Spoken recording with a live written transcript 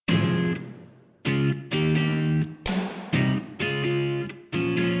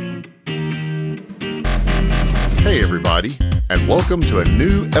Hey everybody, and welcome to a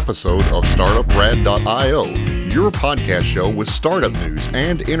new episode of StartupRad.io, your podcast show with startup news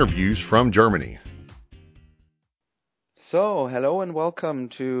and interviews from Germany. So, hello and welcome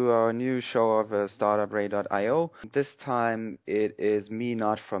to our new show of StartupRad.io. This time it is me,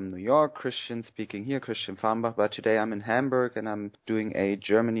 not from New York, Christian speaking here, Christian Farmbach, but today I'm in Hamburg and I'm doing a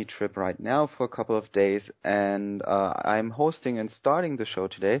Germany trip right now for a couple of days, and I'm hosting and starting the show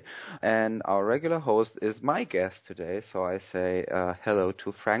today, and our regular host is my guest today, so I say hello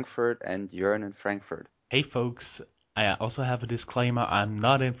to Frankfurt and Jörn in Frankfurt. Hey folks, I also have a disclaimer. I'm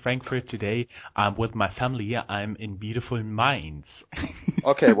not in Frankfurt today. I'm with my family. I'm in beautiful Mainz.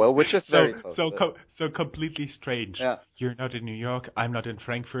 Okay, well, which is very close. So completely strange. Yeah. You're not in New York, I'm not in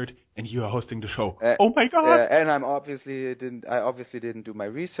Frankfurt, and you are hosting the show. Oh my god! And I obviously didn't do my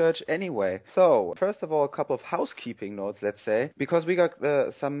research anyway. So, first of all, a couple of housekeeping notes, let's say, because we got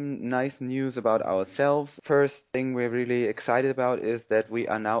some nice news about ourselves. First thing we're really excited about is that we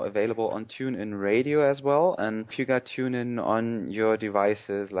are now available on TuneIn Radio as well. And if you got TuneIn on your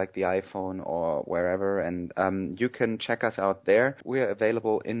devices like the iPhone or wherever, and you can check us out there. We're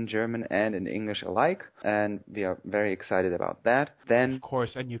available in German and in English alike, and we are very excited about that. Then, of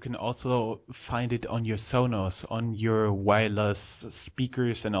course, and you can also find it on your Sonos, on your wireless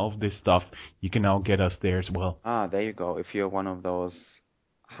speakers and all of this stuff. You can now get us there as well. There you go. If you're one of those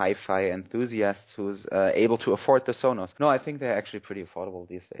hi-fi enthusiasts who's able to afford the Sonos. No, I think they're actually pretty affordable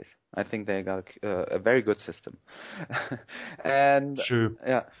these days. I think they got a very good system. And True.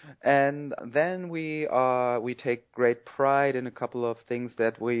 Yeah, and then we take great pride in a couple of things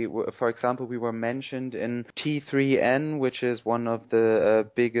that for example, we were mentioned in T3N, which is one of the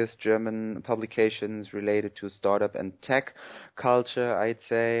biggest German publications related to startup and tech culture, I'd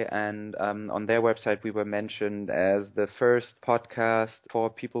say. And on their website, we were mentioned as the first podcast for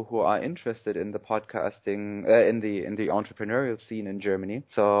people who are interested in the podcasting, in the entrepreneurial scene in Germany.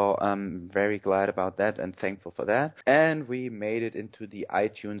 So I'm very glad about that and thankful for that. And we made it into the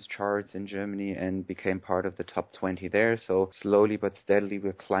iTunes charts in Germany and became part of the top 20 there. So slowly but steadily,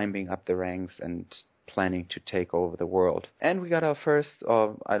 we're climbing up the ranks and planning to take over the world. And we got our first,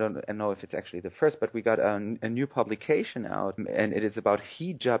 I don't know if it's actually the first, but we got a new publication out, and it is about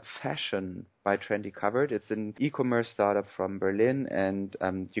hijab fashion by Trendy Covered. It's an e-commerce startup from Berlin, and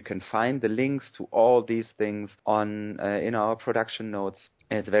you can find the links to all these things on in our production notes.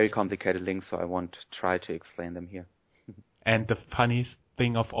 And it's a very complicated link, so I won't try to explain them here. And the funniest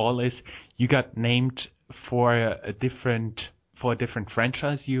thing of all is you got named for a different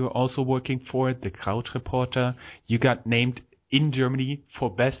franchise you're also working for, the Crowd Reporter. You got named in Germany for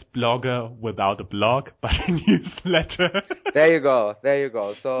best blogger without a blog, but a newsletter. There you go.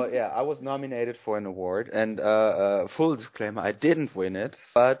 So yeah, I was nominated for an award, and full disclaimer, I didn't win it.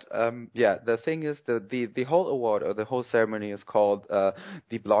 But yeah, the thing is, the whole award or the whole ceremony is called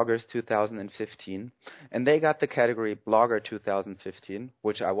the Bloggers 2015, and they got the category Blogger 2015,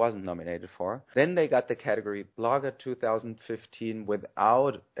 which I wasn't nominated for. Then they got the category Blogger 2015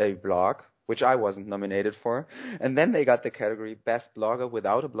 without a blog, which I wasn't nominated for. And then they got the category Best Blogger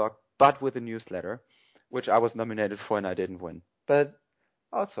without a blog, but with a newsletter, which I was nominated for and I didn't win. But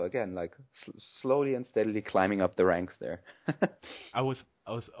also, again, like slowly and steadily climbing up the ranks there. I was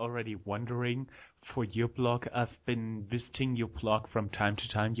already wondering for your blog. I've been visiting your blog from time to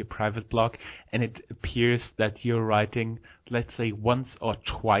time, your private blog, and it appears that you're writing, let's say, once or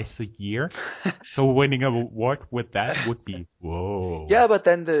twice a year. So winning an award with that would be whoa. Yeah, but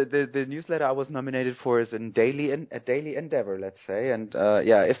then the newsletter I was nominated for is a daily endeavor, let's say. And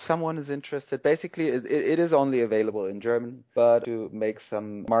yeah, if someone is interested, basically it is only available in German, but to make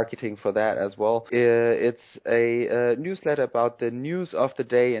some marketing for that as well, it's a newsletter about the news of the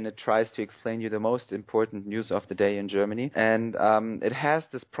day, and it tries to explain you the most important news of the day in Germany. And it has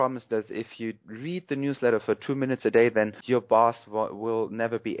this promise that if you read the newsletter for 2 minutes a day, then your boss will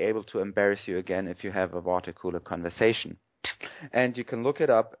never be able to embarrass you again if you have a water cooler conversation. And you can look it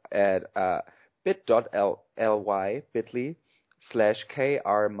up at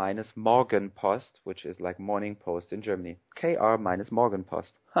bit.ly/kr-morgenpost, which is like morning post in Germany.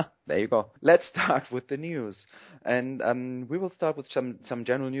 kr-morgenpost. There you go. Let's start with the news. And we will start with some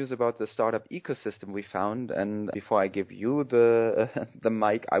general news about the startup ecosystem we found. And before I give you the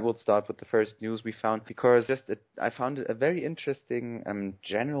mic, I will start with the first news we found, because I found it a very interesting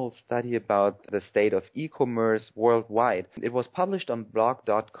general study about the state of e-commerce worldwide. It was published on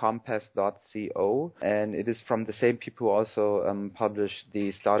blog.compass.co, and it is from the same people who also published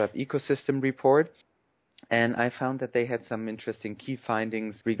the Startup Ecosystem Report. And I found that they had some interesting key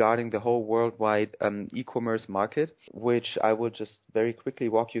findings regarding the whole worldwide e-commerce market, which I will just very quickly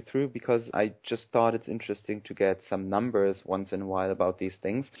walk you through because I just thought it's interesting to get some numbers once in a while about these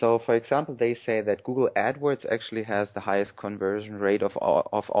things. So, for example, they say that Google AdWords actually has the highest conversion rate of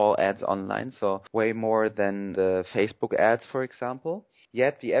all ads online, so way more than the Facebook ads, for example.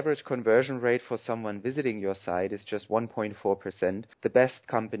 Yet the average conversion rate for someone visiting your site is just 1.4%. The best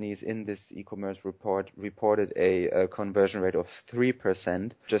companies in this e-commerce report reported a conversion rate of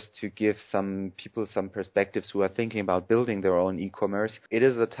 3%. Just to give some people some perspectives who are thinking about building their own e-commerce, it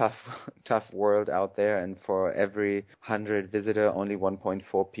is a tough world out there, and for every 100 visitor, only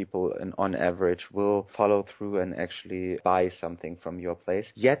 1.4 people on average will follow through and actually buy something from your place.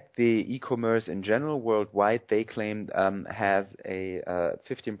 Yet the e-commerce in general worldwide, they claimed, has a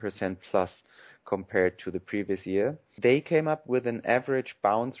 15% plus compared to the previous year. They came up with an average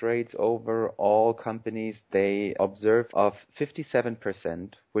bounce rate over all companies they observed of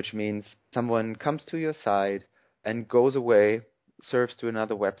 57%, which means someone comes to your site and goes away, surfs to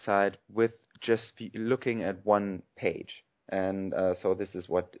another website with just looking at one page. And so this is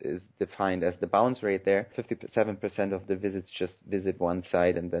what is defined as the bounce rate there. 57% of the visits just visit one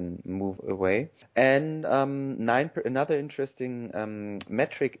site and then move away. And another interesting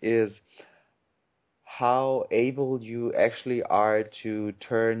metric is how able you actually are to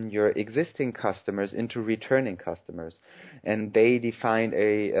turn your existing customers into returning customers. And they defined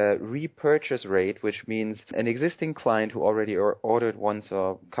a repurchase rate, which means an existing client who already ordered once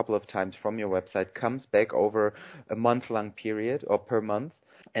or a couple of times from your website comes back over a month-long period or per month.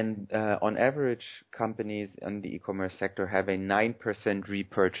 And on average, companies in the e-commerce sector have a 9%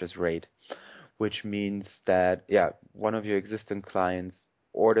 repurchase rate, which means that, one of your existing clients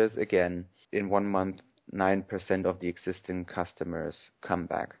orders again. In 1 month, 9% of the existing customers come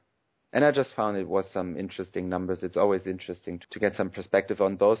back. And I just found it was some interesting numbers. It's always interesting to get some perspective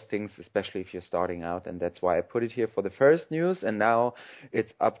on those things, especially if you're starting out. And that's why I put it here for the first news. And now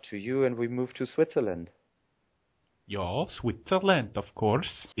it's up to you, and we move to Switzerland. Yeah, Switzerland, of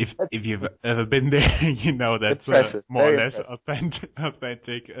course. If you've ever been there, you know that's more or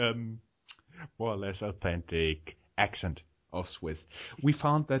less authentic accent of Swiss. We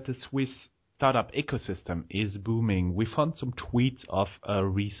found that the Swiss startup ecosystem is booming. We found some tweets of a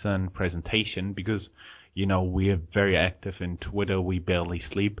recent presentation because, we are very active in Twitter. We barely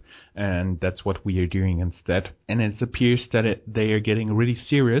sleep, and that's what we are doing instead. And it appears that they are getting really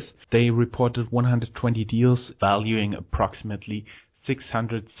serious. They reported 120 deals valuing approximately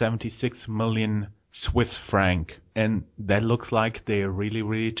 676 million Swiss franc, and that looks like they're really,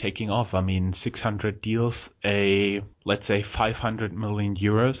 really taking off. I mean, 600 deals, let's say 500 million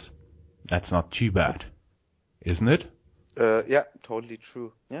euros. That's not too bad, isn't it? Yeah, totally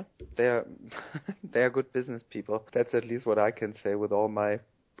true. Yeah, they're good business people. That's at least what I can say with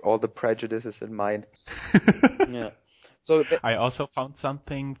all the prejudices in mind. Yeah. So I also found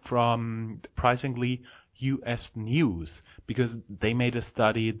something from, surprisingly, U.S. News, because they made a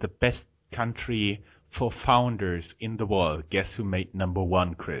study, the best country for founders in the world. Guess who made number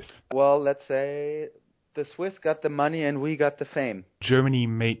one, Chris? Well, let's say the Swiss got the money and we got the fame. Germany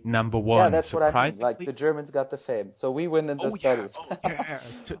made number one. Yeah, that's what I mean. Like, the Germans got the fame. So we win in the studies.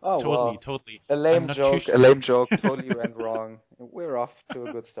 Totally. A lame joke. Totally went wrong. We're off to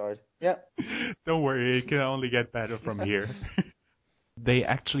a good start. Yeah. Don't worry, it can only get better from here. They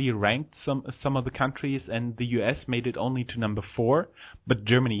actually ranked some of the countries, and the US made it only to number 4, but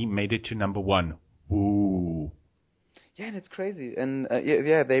Germany made it to number 1. Ooh. Yeah, and it's crazy. And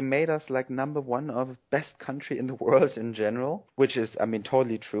they made us like number 1 of best country in the world in general, which is,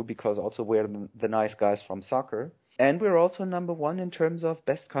 totally true, because also we're the nice guys from soccer. And we're also number 1 in terms of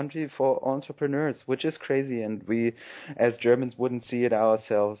best country for entrepreneurs, which is crazy. And we, as Germans, wouldn't see it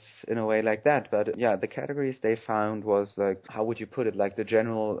ourselves in a way like that. But yeah, the categories they found was like, how would you put it? Like the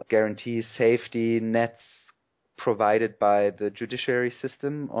general guarantees, safety nets provided by the judiciary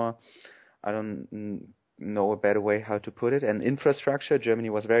system, or I don't know a better way how to put it. And infrastructure,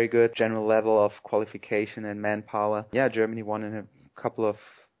 Germany was very good. General level of qualification and manpower. Yeah, Germany won in a couple of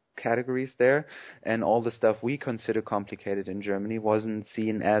categories there, and all the stuff we consider complicated in Germany wasn't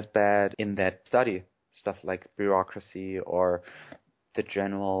seen as bad in that study. Stuff like bureaucracy or the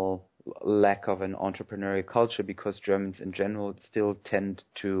general lack of an entrepreneurial culture, because Germans in general still tend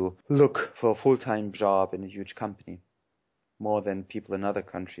to look for a full-time job in a huge company more than people in other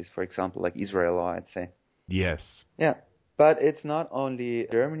countries, for example, like Israel, or I'd say. Yes. Yeah. But it's not only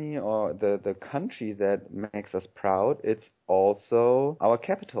Germany or the country that makes us proud, it's also our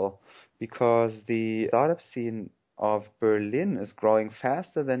capital, because the startup scene of Berlin is growing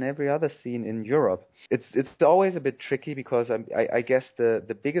faster than every other scene in Europe. It's always a bit tricky because I guess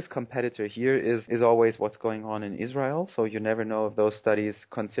the biggest competitor here is always what's going on in Israel. So you never know if those studies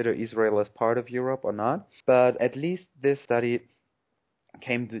consider Israel as part of Europe or not. But at least this study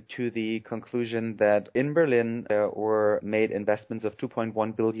came to the conclusion that in Berlin there were made investments of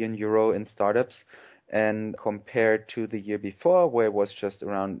 2.1 billion euro in startups, and compared to the year before, where it was just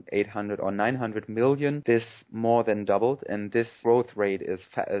around 800 or 900 million, this more than doubled, and this growth rate is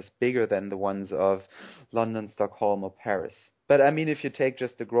bigger than the ones of London, Stockholm, or Paris. But I mean, if you take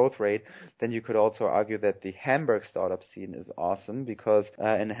just the growth rate, then you could also argue that the Hamburg startup scene is awesome, because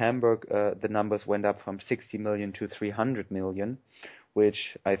in Hamburg the numbers went up from 60 million to 300 million,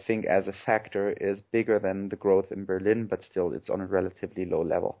 which I think as a factor is bigger than the growth in Berlin, but still it's on a relatively low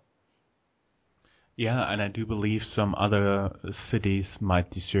level. Yeah, and I do believe some other cities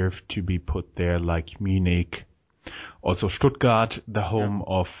might deserve to be put there, like Munich, also Stuttgart, the home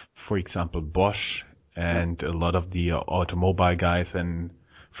of, for example, Bosch and a lot of the automobile guys, and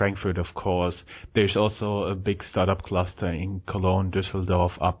Frankfurt, of course. There's also a big startup cluster in Cologne,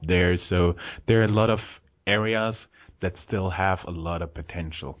 Düsseldorf up there. So there are a lot of areas that still have a lot of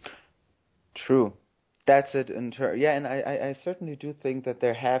potential. True. That's it. And I certainly do think that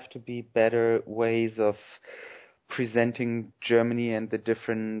there have to be better ways of presenting Germany and the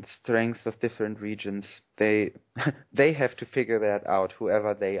different strengths of different regions. They have to figure that out,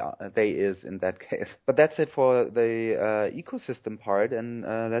 whoever they is in that case. But that's it for the ecosystem part, and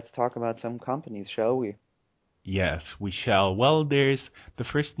let's talk about some companies, shall we? Yes, we shall. Well, there's the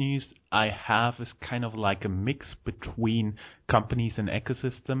first news I have is kind of like a mix between companies and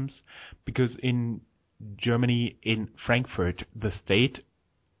ecosystems, because in Germany, in Frankfurt, the state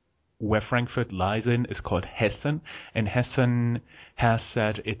where Frankfurt lies in is called Hessen, and Hessen has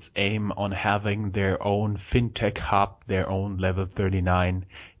set its aim on having their own fintech hub, their own level 39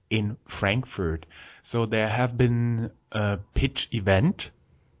 in Frankfurt. So there have been a pitch event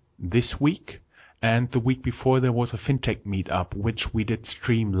this week, and the week before there was a fintech meetup, which we did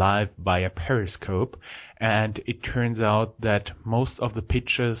stream live via Periscope, and it turns out that most of the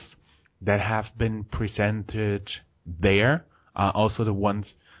pitches that have been presented there are also the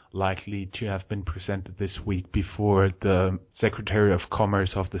ones likely to have been presented this week before the Secretary of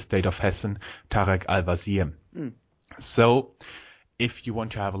Commerce of the state of Hessen, Tarek Al-Wazir. So if you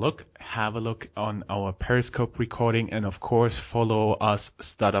want to have a look on our Periscope recording, and of course follow us,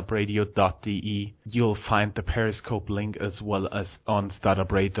 startupradio.de. You'll find the Periscope link as well as on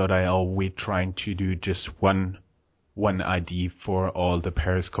startupradio.io. We're trying to do just one ID for all the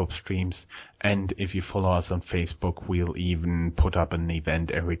Periscope streams, and if you follow us on Facebook, we'll even put up an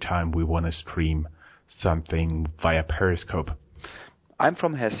event every time we want to stream something via Periscope. I'm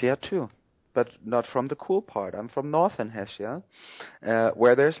from Hessia too, but not from the cool part. I'm from northern Hessia,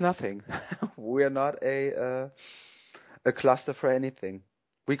 where there's nothing. We're not a cluster for anything.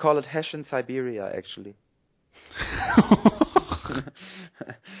 We call it Hessian Siberia, actually.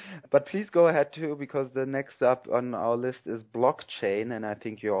 But please go ahead too, because the next up on our list is blockchain, and I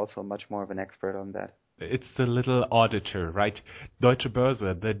think you're also much more of an expert on that. It's the little auditor, right? Deutsche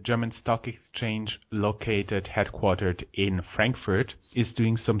Börse, the German stock exchange headquartered in Frankfurt, is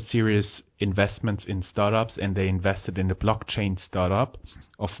doing some serious investments in startups, and they invested in the blockchain startup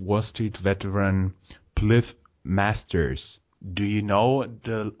of Wall Street veteran Cliff Masters. Do you know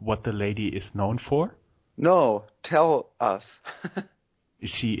what the lady is known for? No, tell us.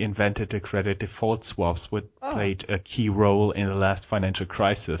 She invented the credit default swaps, which played a key role in the last financial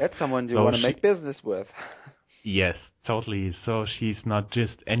crisis. That's someone you want to make business with. Yes, totally. So she's not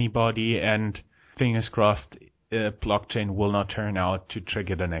just anybody, and fingers crossed, blockchain will not turn out to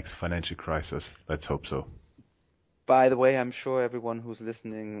trigger the next financial crisis. Let's hope so. By the way, I'm sure everyone who's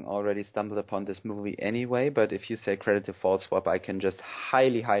listening already stumbled upon this movie anyway, but if you say credit default swap, I can just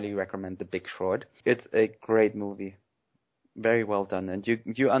highly, highly recommend The Big Short. It's a great movie. Very well done, and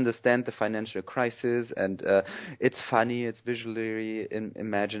you understand the financial crisis, and it's funny, it's visually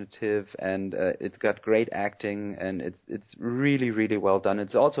imaginative, and it's got great acting, and it's really, really well done.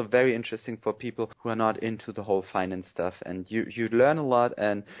 It's also very interesting for people who are not into the whole finance stuff, and you learn a lot,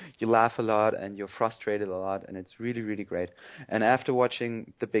 and you laugh a lot, and you're frustrated a lot, and it's really, really great. And after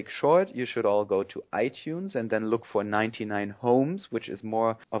watching The Big Short, you should all go to iTunes and then look for 99 Homes, which is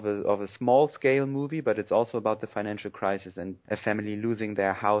more of a small scale movie, but it's also about the financial crisis and a family losing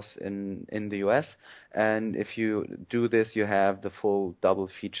their house in the US. And if you do this, you have the full double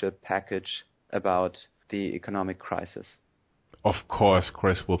feature package about the economic crisis. Of course,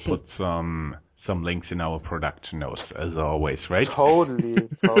 Chris will put some some links in our production notes, as always, right? Totally.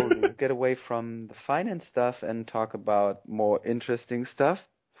 Get away from the finance stuff and talk about more interesting stuff.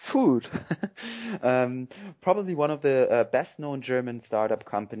 Food. Probably one of the best-known German startup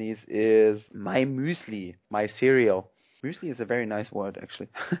companies is My Müsli, my cereal. Muesli is a very nice word, actually.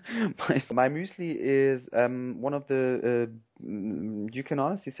 My Muesli is one of the, you can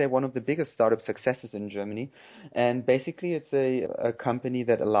honestly say, one of the biggest startup successes in Germany. And basically, it's a company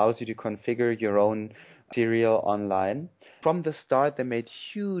that allows you to configure your own cereal online. From the start, they made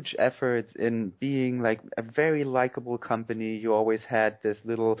huge efforts in being like a very likable company. You always had this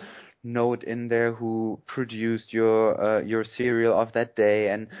little note in there who produced your cereal of that day,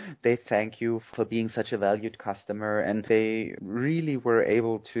 and they thank you for being such a valued customer. And they really were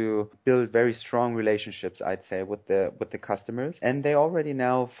able to build very strong relationships, I'd say, with the customers. And they already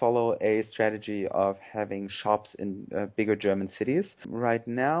now follow a strategy of having shops in bigger German cities. Right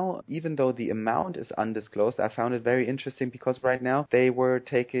now, even though the amount is undisclosed, I found it very interesting because right now they were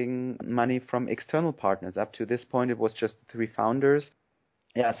taking money from external partners. Up to this point, it was just the 3 founders.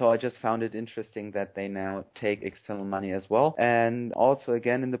 Yeah, so I just found it interesting that they now take external money as well. And also,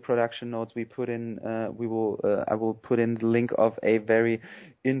 again, in the production notes, we put in, I will put in the link of a very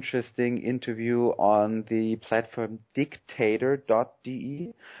interesting interview on the platform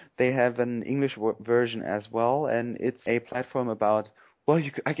dictator.de. They have an English version as well, and it's a platform about, well,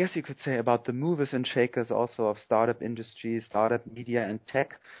 I guess you could say about the movers and shakers also of startup industry, startup media and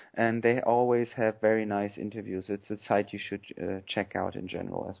tech, and they always have very nice interviews. It's a site you should check out in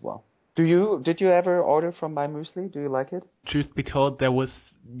general as well. Did you ever order from My Muesli? Do you like it? Truth be told, there was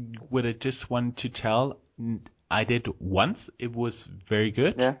what I just wanted to tell. I did once. It was very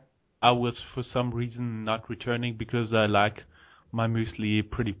good. Yeah. I was for some reason not returning because I like My Muesli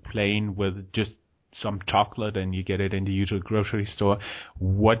pretty plain with just some chocolate, and you get it in the usual grocery store.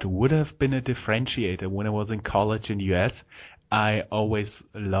 What would have been a differentiator when I was in college in the US, I always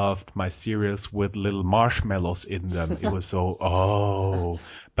loved my cereals with little marshmallows in them. It was so,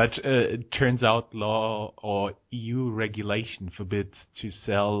 But it turns out law or EU regulation forbids to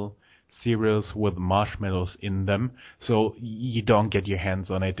sell cereals with marshmallows in them, so you don't get your hands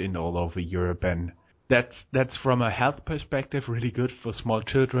on it in all over Europe. And that's from a health perspective really good for small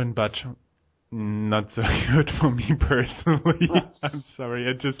children, but not so good for me personally. I'm sorry,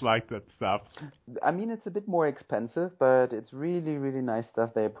 I just like that stuff. I mean, it's a bit more expensive, but it's really, really nice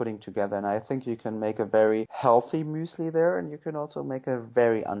stuff they're putting together. And I think you can make a very healthy muesli there, and you can also make a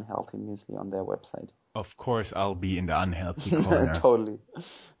very unhealthy muesli on their website. Of course, I'll be in the unhealthy corner. Totally.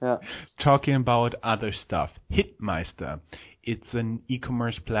 Yeah. Talking about other stuff, Hitmeister. It's an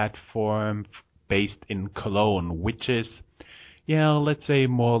e-commerce platform based in Cologne, which is, let's say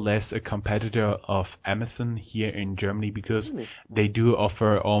more or less a competitor of Amazon here in Germany, because they do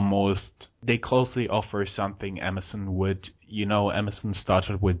offer they closely offer something Amazon would. Amazon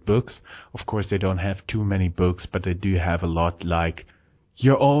started with books. Of course, they don't have too many books, but they do have a lot, like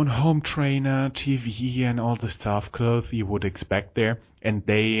your own home trainer, TV, and all the stuff, clothes you would expect there. And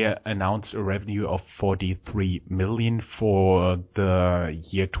they announced a revenue of 43 million for the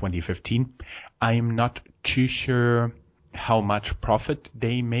year 2015. I'm not too sure how much profit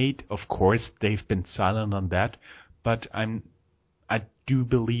they made. Of course, they've been silent on that, but I do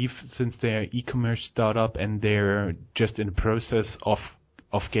believe, since they're an e-commerce startup and they're just in the process of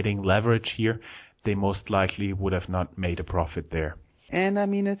getting leverage here, they most likely would have not made a profit there. And I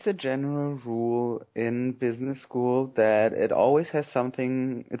mean, it's a general rule in business school that it always has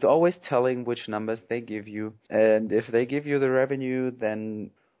something, it's always telling which numbers they give you. And if they give you the revenue,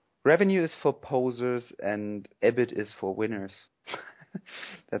 then revenue is for posers and EBIT is for winners.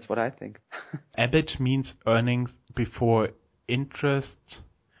 That's what I think. EBIT means earnings before interest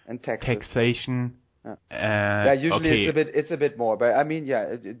and taxation. Usually it's a bit more, but I mean,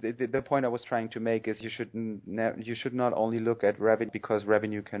 the point I was trying to make is you should not only look at revenue, because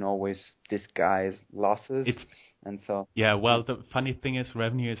revenue can always disguise losses. The funny thing is,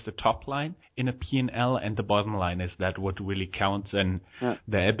 revenue is the top line in a P&L, and the bottom line is that what really counts, and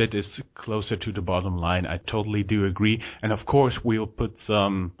the EBIT is closer to the bottom line. I totally do agree, and of course we'll put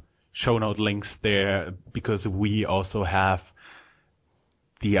some show note links there, because we also have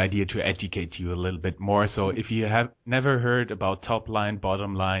the idea to educate you a little bit more. So if you have never heard about top line,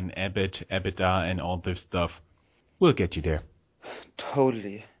 bottom line, EBIT, EBITDA, and all this stuff, we'll get you there.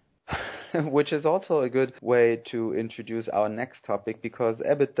 Totally. Which is also a good way to introduce our next topic, because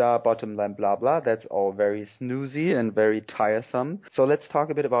EBITDA, bottom line, blah, blah, that's all very snoozy and very tiresome. So let's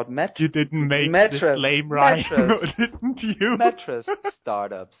talk a bit about You didn't make this lame right, didn't you? Mattress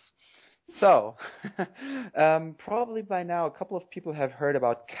startups. So, probably by now a couple of people have heard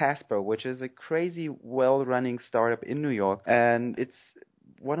about Casper, which is a crazy, well-running startup in New York, and it's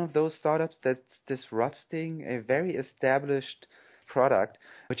one of those startups that's disrupting a very established product,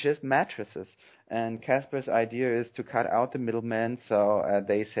 which is mattresses. And Casper's idea is to cut out the middleman. So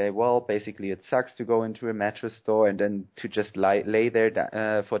they say, well, basically it sucks to go into a mattress store and then to just lay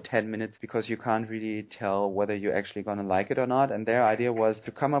there for 10 minutes because you can't really tell whether you're actually going to like it or not. And their idea was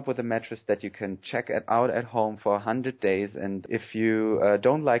to come up with a mattress that you can check it out at home for 100 days. And if you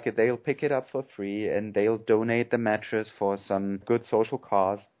don't like it, they'll pick it up for free and they'll donate the mattress for some good social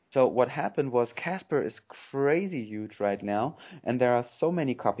cause. So what happened was Casper is crazy huge right now, and there are so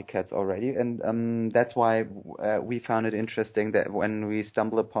many copycats already, and that's why we found it interesting that when we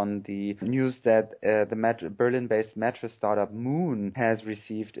stumbled upon the news that the Berlin-based mattress startup Moon has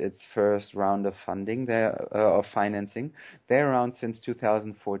received its first round of funding of financing. They're around since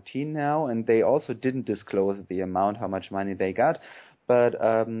 2014 now, and they also didn't disclose the amount, how much money they got. But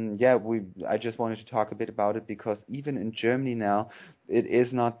I just wanted to talk a bit about it because even in Germany now, it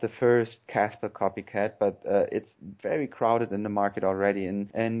is not the first Casper copycat, but it's very crowded in the market already.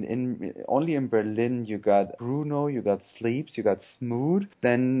 And only in Berlin you got Bruno, you got Sleeps, you got Smooth.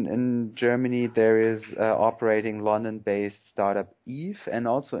 Then in Germany there is operating London-based startup Eve, and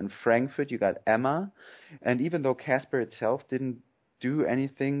also in Frankfurt you got Emma. And even though Casper itself didn't do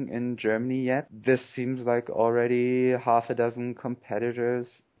anything in Germany yet, this seems like already half a dozen competitors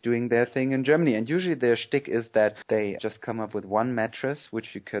doing their thing in Germany. And usually their shtick is that they just come up with one mattress, which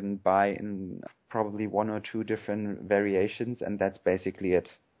you can buy in probably one or two different variations, and that's basically it.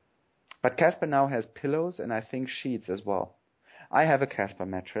 But Casper now has pillows and I think sheets as well. I have a Casper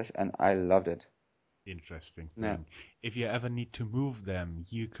mattress and I loved it. Interesting thing. Yeah. If you ever need to move them,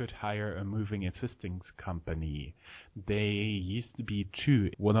 you could hire a moving assistance company. They used to be two.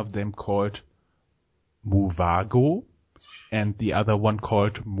 One of them called Movago and the other one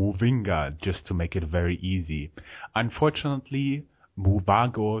called Movinga, just to make it very easy. Unfortunately,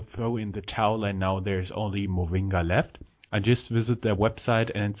 Movago threw in the towel and now there's only Movinga left. I just visited their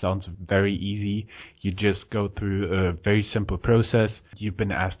website and it sounds very easy. You just go through a very simple process. You've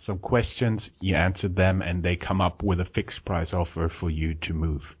been asked some questions, you answer them, and they come up with a fixed price offer for you to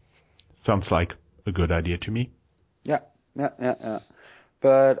move. Sounds like a good idea to me. Yeah.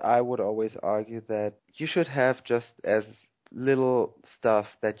 But I would always argue that you should have just as little stuff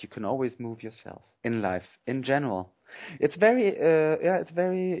that you can always move yourself in life, in general. It's very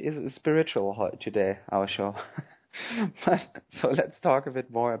spiritual today, our show. So let's talk a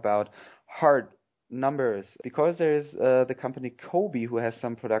bit more about hard numbers, because there is the company Kobe, who has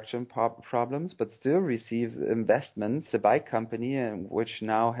some production problems but still receives investments. The bike company, which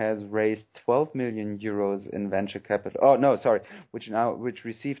now has raised 12 million euros in venture capital. Which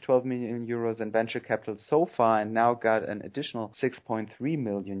received 12 million euros in venture capital so far and now got an additional 6.3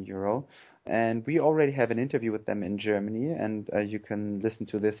 million euro. And we already have an interview with them in Germany, and you can listen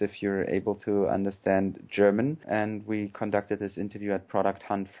to this if you're able to understand German. And we conducted this interview at Product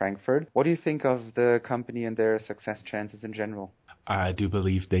Hunt Frankfurt. What do you think of the company and their success chances in general? I do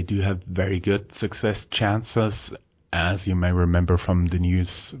believe they do have very good success chances. As you may remember from the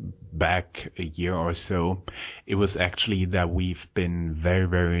news back a year or so, it was actually that we've been very,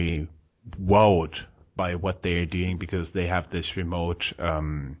 very wowed by what they're doing, because they have this remote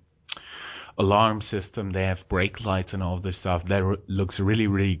alarm system, they have brake lights and all this stuff that looks really,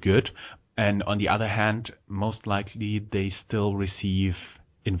 really good. And on the other hand, most likely they still receive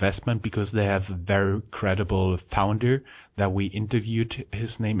investment because they have a very credible founder that we interviewed.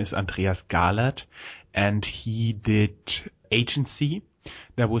 His name is Andreas Galert, and he did agency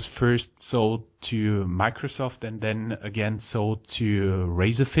that was first sold to Microsoft and then again sold to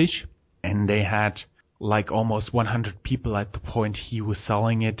Razorfish, and they had like almost 100 people at the point he was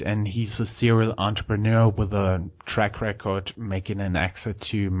selling it, and he's a serial entrepreneur with a track record making an exit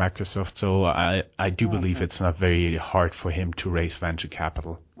to Microsoft. So I do believe it's not very hard for him to raise venture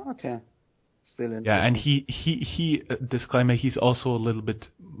capital. Okay. Still interesting. Yeah, and he disclaimer, he's also a little bit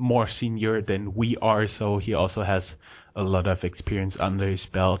more senior than we are, so he also has a lot of experience under his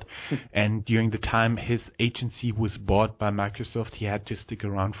belt. And during the time his agency was bought by Microsoft, he had to stick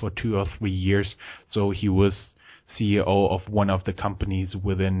around for 2 or 3 years. So he was CEO of one of the companies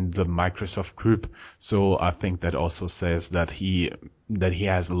within the Microsoft group. So I think that also says that he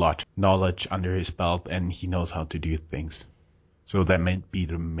has a lot of knowledge under his belt and he knows how to do things. So that might be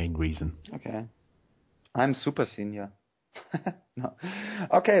the main reason. Okay. I'm super senior. No.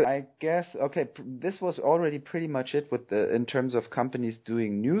 Okay, I guess, this was already pretty much it in terms of companies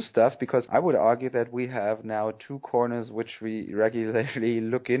doing new stuff, because I would argue that we have now two corners which we regularly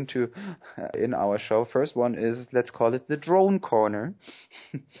look into in our show. First one is, let's call it the drone corner.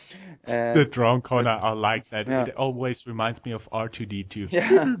 The drone corner, I like that. Yeah. It always reminds me of R2-D2.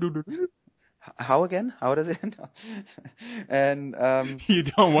 Yeah. How again? How does it end? And you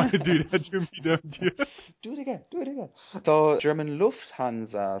don't want to do that to me, don't you? Do it again. So German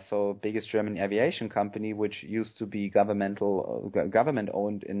Lufthansa, so biggest German aviation company, which used to be government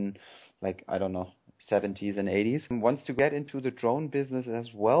owned in, like, I don't know, 70s and 80s, wants to get into the drone business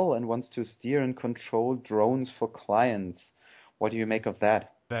as well and wants to steer and control drones for clients. What do you make of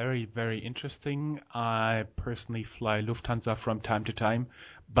that? Very, very interesting. I personally fly Lufthansa from time to time,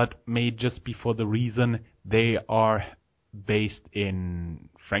 but may just be for the reason they are based in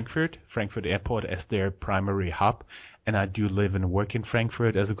Frankfurt Airport as their primary hub, and I do live and work in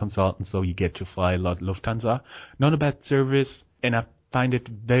Frankfurt as a consultant, so you get to fly a lot Lufthansa. Not a bad service, and I find it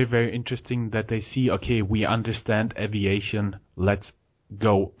very, very interesting that they see, okay, we understand aviation, let's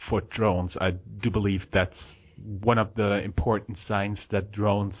go for drones. I do believe that's one of the important signs that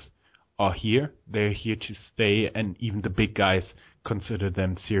drones are here. They're here to stay, and even the big guys consider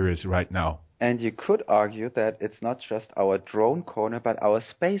them serious right now. And you could argue that it's not just our drone corner, but our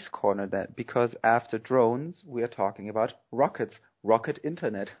space corner, because after drones, we are talking about rockets. Rocket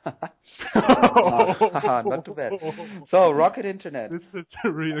internet. Not too bad. So, rocket internet. This is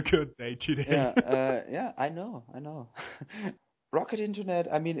a real good day today. Yeah, I know. Rocket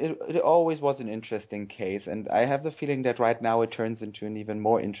internet, I mean, it always was an interesting case, and I have the feeling that right now it turns into an even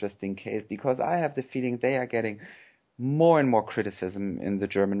more interesting case, because I have the feeling they are getting more and more criticism in the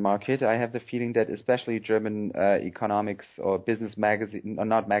German market. I have the feeling that especially German economics or business magazine, or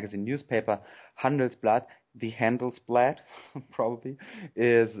not magazine, newspaper, Handelsblatt, the Handelsblatt probably,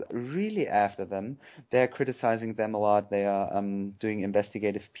 is really after them. They're criticizing them a lot. They are doing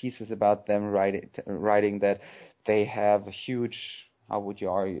investigative pieces about them, writing that they have a huge, how would you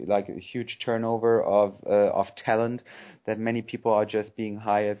argue, like a huge turnover of talent, that many people are just being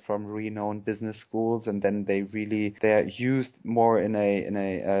hired from renowned business schools, and then they're used more in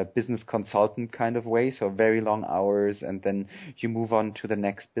a business consultant kind of way, so very long hours, and then you move on to the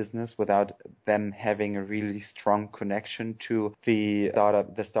next business without them having a really strong connection to the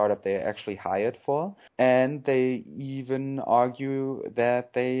startup they actually hired for. And they even argue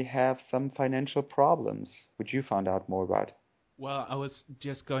that they have some financial problems, which you found out more about. Well, I was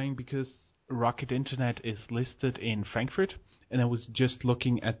just going because Rocket Internet is listed in Frankfurt, and I was just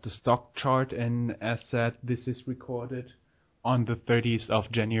looking at the stock chart, and as said, this is recorded on the 30th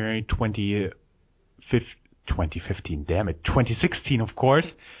of January 2015, damn it, 2016, of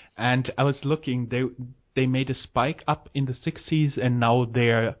course, and I was looking, they made a spike up in the 60s, and now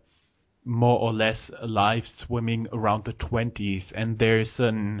they're more or less alive, swimming around the 20s, and there's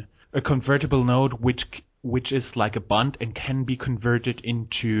a convertible note which is like a bond and can be converted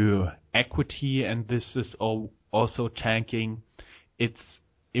into equity, and this is also tanking. It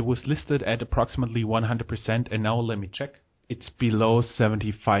was listed at approximately 100%, and now let me check. It's below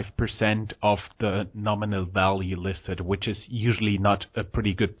 75% of the nominal value listed, which is usually not a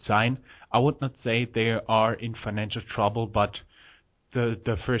pretty good sign. I would not say they are in financial trouble, but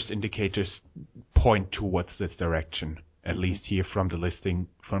the first indicators point towards this direction. At least here from the listing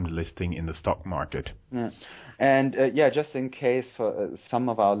in the stock market. Yeah. And just in case for some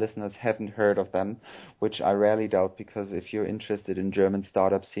of our listeners haven't heard of them, which I rarely doubt, because if you're interested in German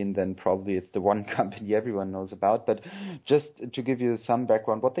startup scene, then probably it's the one company everyone knows about. But just to give you some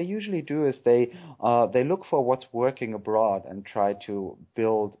background, what they usually do is they look for what's working abroad and try to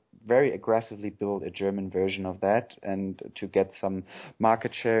very aggressively build a German version of that, and to get some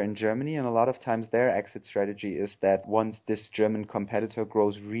market share in Germany. And a lot of times their exit strategy is that once this German competitor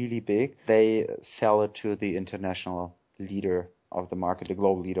grows really big, they sell it to the international leader of the market, the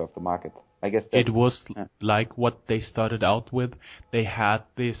global leader of the market. I guess it was like what they started out with. They had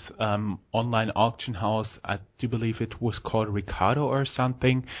this online auction house, I do believe it was called Ricardo or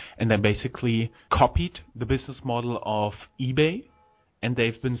something, and they basically copied the business model of eBay. And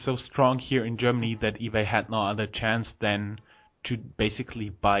they've been so strong here in Germany that eBay had no other chance than to basically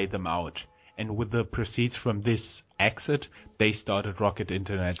buy them out. And with the proceeds from this exit, they started Rocket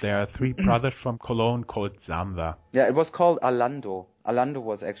Internet. There are three brothers from Cologne called Zamda. Yeah, it was called Alando. Alando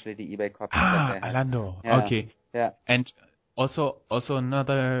was actually the eBay copy. Alando. Yeah. Okay. Yeah. And also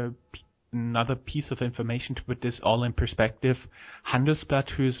another piece of information to put this all in perspective. Handelsblatt,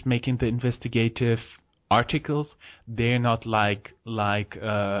 who's making the investigative articles. They're not like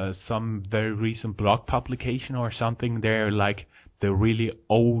some very recent blog publication or something. They're like the really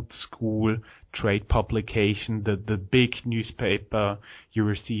old school trade publication, the big newspaper you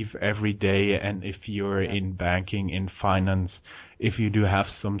receive every day. And if you're in banking, in finance, if you do have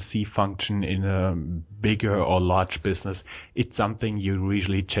some C function in a bigger or large business, it's something you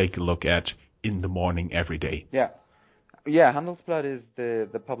usually take a look at in the morning every day. Yeah, Handelsblatt is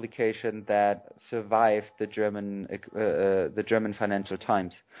the publication that survived the German Financial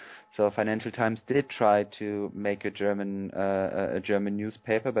Times. So Financial Times did try to make a German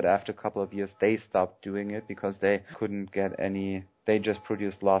newspaper, but after a couple of years they stopped doing it because they couldn't get any. They just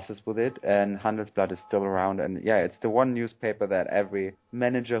produced losses with it, and Handelsblatt is still around. And yeah, it's the one newspaper that every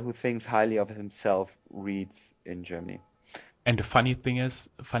manager who thinks highly of himself reads in Germany. And the funny thing is,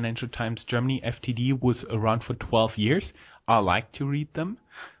 Financial Times Germany, FTD, was around for 12 years. I like to read them.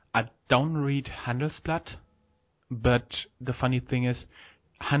 I don't read Handelsblatt, but the funny thing is,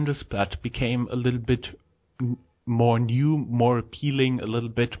 Handelsblatt became a little bit more new, more appealing, a little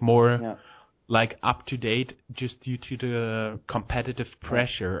bit more like up to date, just due to the competitive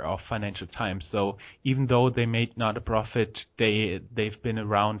pressure of Financial Times. So even though they made not a profit, they've been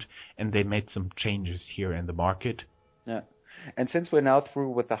around and they made some changes here in the market. Yeah. And since we're now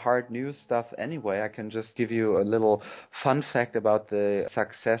through with the hard news stuff anyway, I can just give you a little fun fact about the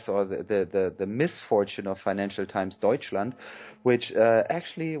success or the misfortune of Financial Times Deutschland, which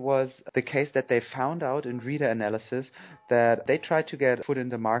actually was the case that they found out in reader analysis that they tried to get food in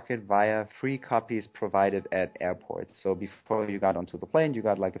the market via free copies provided at airports. So before you got onto the plane, you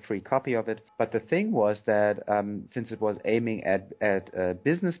got like a free copy of it. But the thing was that since it was aiming at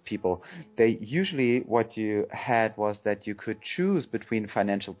business people, they usually what you had was that you could choose between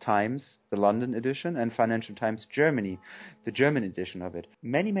Financial Times, the London edition, and Financial Times Germany, the German edition of it.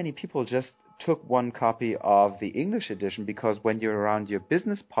 Many people just took one copy of the English edition because when you're around your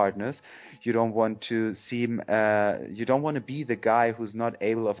business partners, you don't want to be the guy who's not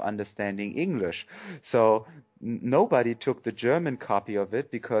able of understanding English. So nobody took the German copy of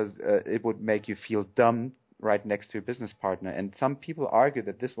it because it would make you feel dumb right next to your business partner. And some people argue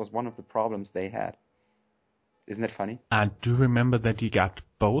that this was one of the problems they had. Isn't it funny? I do remember that you got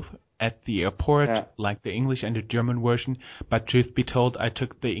both at the airport, like the English and the German version. But truth be told, I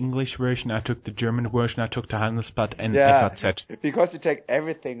took the English version, I took the German version, I took the Handelsblatt, and that's it. Because you take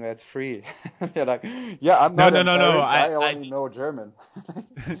everything that's free. You're like, I'm not I only know German.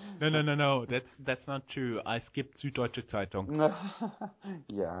 No. That's not true. I skipped Süddeutsche Zeitung.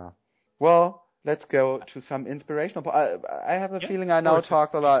 Yeah. Well, let's go to some inspirational. I have a feeling I now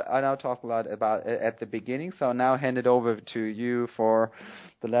talked a lot about it at the beginning. So now hand it over to you for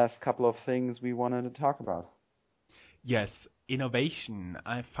the last couple of things we wanted to talk about. Yes, innovation.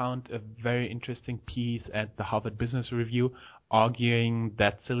 I found a very interesting piece at the Harvard Business Review arguing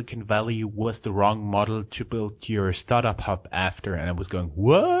that Silicon Valley was the wrong model to build your startup hub after. And I was going,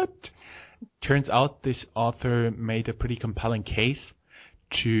 what? Turns out this author made a pretty compelling case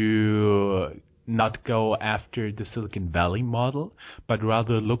to not go after the Silicon Valley model, but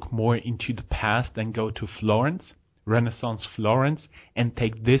rather look more into the past and go to Florence, Renaissance Florence, and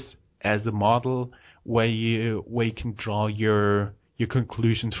take this as a model where you can draw your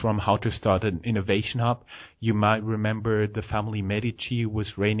conclusions from how to start an innovation hub. You might remember the family Medici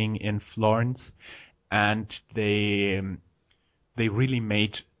was reigning in Florence, and they really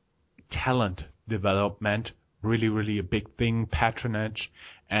made talent development really a big thing, patronage.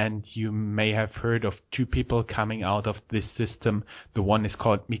 And you may have heard of two people coming out of this system. The one is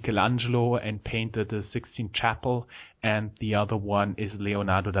called Michelangelo and painted the Sistine Chapel, and the other one is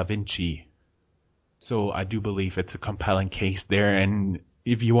Leonardo da Vinci. So I do believe it's a compelling case there, and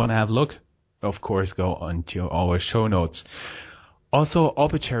if you want to have a look, of course go onto our show notes. Also,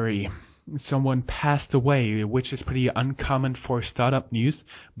 obituary. Someone passed away, which is pretty uncommon for startup news,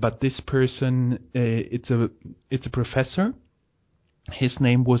 but this person, it's a professor. His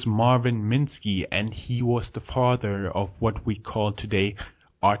name was Marvin Minsky, and he was the father of what we call today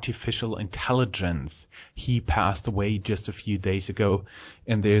artificial intelligence. He passed away just a few days ago,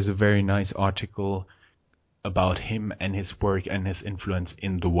 and there's a very nice article about him and his work and his influence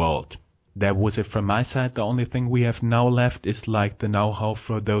in the world. That was it from my side. The only thing we have now left is like the know-how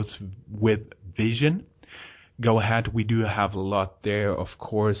for those with vision. Go ahead, we do have a lot there, of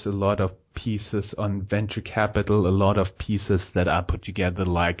course, a lot of pieces on venture capital, a lot of pieces that are put together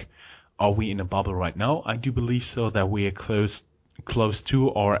like, are we in a bubble right now? I do believe so, that we are close to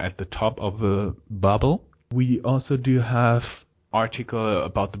or at the top of a bubble. We also do have article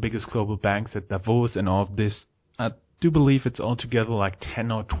about the biggest global banks at Davos and all of this. I do believe it's altogether like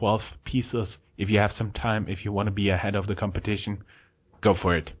 10 or 12 pieces. If you have some time, if you want to be ahead of the competition, go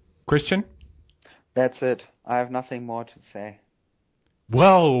for it. Christian? That's it. I have nothing more to say.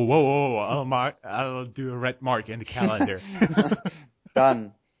 Whoa. I'll do a red mark in the calendar.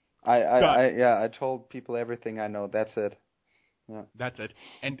 Done. I told people everything I know. That's it. Yeah. That's it.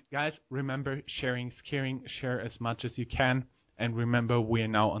 And guys, remember, sharing is caring. Share as much as you can. And remember, we're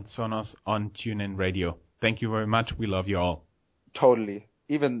now on Sonos on TuneIn Radio. Thank you very much. We love you all. Totally.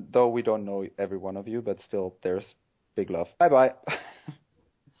 Even though we don't know every one of you, but still, there's big love. Bye-bye.